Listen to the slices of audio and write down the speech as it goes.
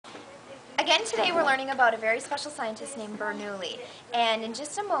again today we're learning about a very special scientist named Bernoulli. And in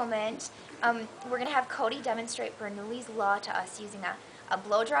just a moment, we're going to have Cody demonstrate Bernoulli's law to us using a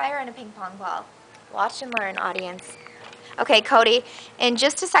blow dryer and a ping pong ball. Watch and learn, audience. Okay, Cody, in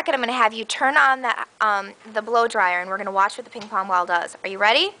just a second I'm going to have you turn on the blow dryer and we're going to watch what the ping pong ball does. Are you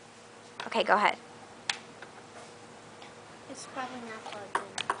ready? Okay, go ahead. It's probably not plugged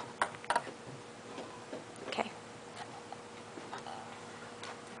in. Okay.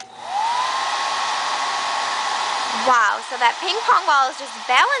 Wow, so that ping pong ball is just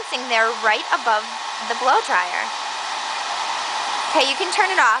balancing there right above the blow dryer. Okay, you can turn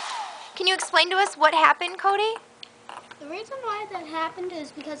it off. Can you explain to us what happened, Cody? The reason why that happened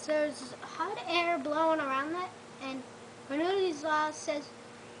is because there's hot air blowing around that, and Bernoulli's law says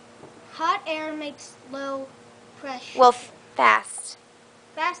hot air makes low pressure. Well, fast.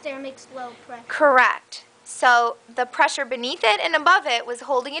 Fast air makes low pressure. Correct. So the pressure beneath it and above it was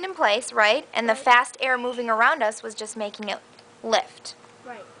holding it in place, right? And the fast air moving around us was just making it lift.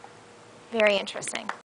 Right. Very interesting.